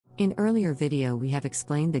In earlier video we have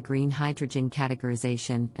explained the green hydrogen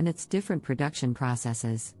categorization and its different production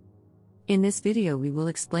processes. In this video we will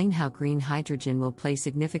explain how green hydrogen will play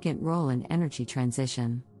significant role in energy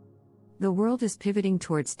transition. The world is pivoting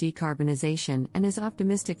towards decarbonization and is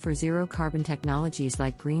optimistic for zero-carbon technologies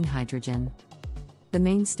like green hydrogen. The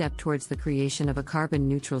main step towards the creation of a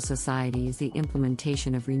carbon-neutral society is the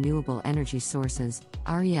implementation of renewable energy sources,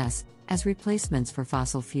 RES, as replacements for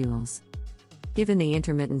fossil fuels. Given the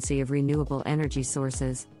intermittency of renewable energy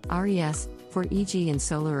sources, RES, for e.g. in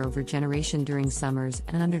solar over generation during summers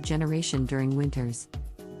and under generation during winters.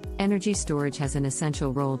 Energy storage has an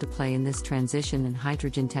essential role to play in this transition, and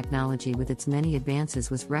hydrogen technology with its many advances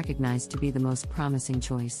was recognized to be the most promising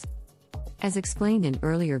choice. As explained in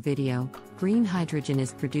earlier video, green hydrogen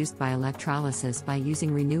is produced by electrolysis by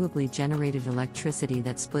using renewably generated electricity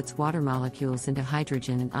that splits water molecules into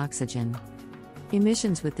hydrogen and oxygen.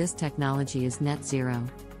 Emissions with this technology is net zero.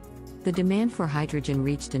 The demand for hydrogen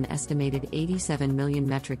reached an estimated 87 million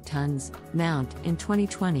metric tons (MT) in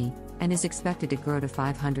 2020 and is expected to grow to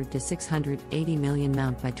 500 to 680 million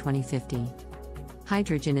MT by 2050.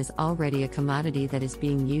 Hydrogen is already a commodity that is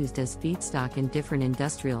being used as feedstock in different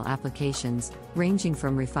industrial applications, ranging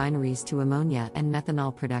from refineries to ammonia and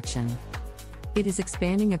methanol production. It is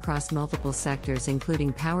expanding across multiple sectors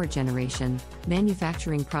including power generation,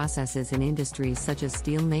 manufacturing processes in industries such as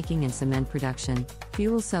steel making and cement production,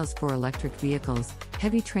 fuel cells for electric vehicles,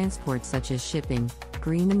 heavy transport such as shipping,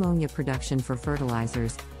 green ammonia production for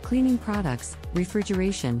fertilizers, cleaning products,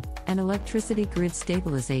 refrigeration, and electricity grid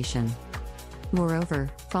stabilization. Moreover,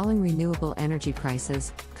 falling renewable energy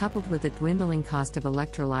prices, coupled with the dwindling cost of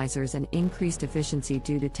electrolyzers and increased efficiency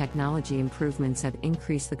due to technology improvements, have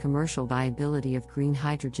increased the commercial viability of green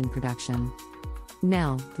hydrogen production.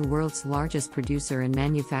 Nel, the world's largest producer and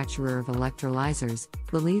manufacturer of electrolyzers,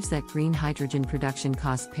 believes that green hydrogen production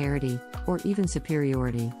cost parity, or even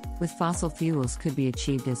superiority, with fossil fuels could be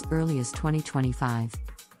achieved as early as 2025.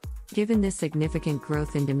 Given this significant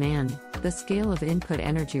growth in demand, the scale of input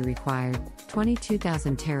energy required,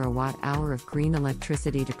 22,000 terawatt-hour of green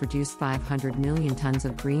electricity to produce 500 million tons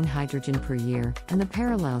of green hydrogen per year, and the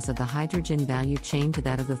parallels of the hydrogen value chain to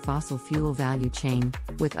that of the fossil fuel value chain,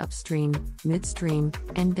 with upstream, midstream,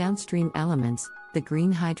 and downstream elements, the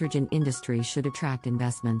green hydrogen industry should attract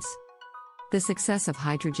investments. The success of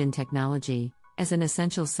hydrogen technology, as an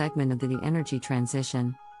essential segment of the energy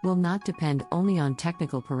transition, will not depend only on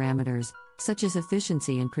technical parameters, such as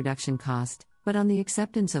efficiency and production cost, but on the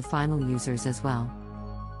acceptance of final users as well.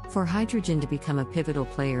 For hydrogen to become a pivotal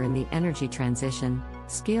player in the energy transition,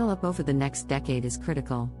 scale up over the next decade is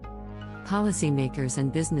critical. Policymakers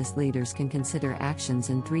and business leaders can consider actions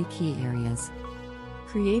in three key areas: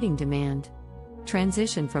 creating demand,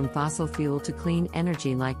 transition from fossil fuel to clean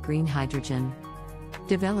energy like green hydrogen,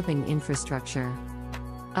 developing infrastructure.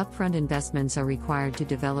 Upfront investments are required to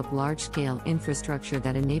develop large-scale infrastructure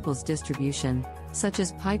that enables distribution, such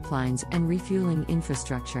as pipelines and refueling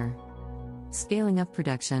infrastructure. Scaling up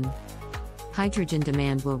production. Hydrogen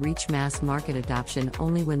demand will reach mass market adoption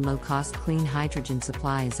only when low-cost clean hydrogen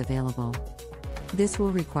supply is available. This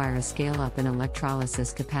will require a scale-up in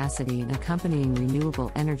electrolysis capacity and accompanying renewable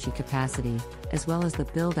energy capacity, as well as the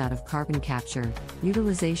build-out of carbon capture,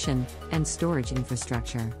 utilization, and storage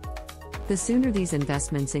infrastructure. The sooner these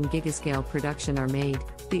investments in gigascale production are made,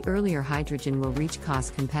 the earlier hydrogen will reach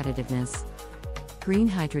cost competitiveness. Green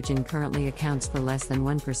hydrogen currently accounts for less than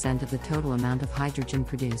 1% of the total amount of hydrogen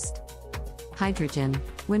produced. Hydrogen,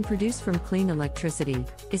 when produced from clean electricity,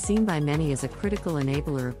 is seen by many as a critical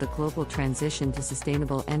enabler of the global transition to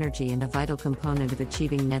sustainable energy and a vital component of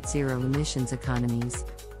achieving net zero emissions economies.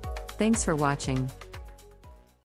 Thanks for watching.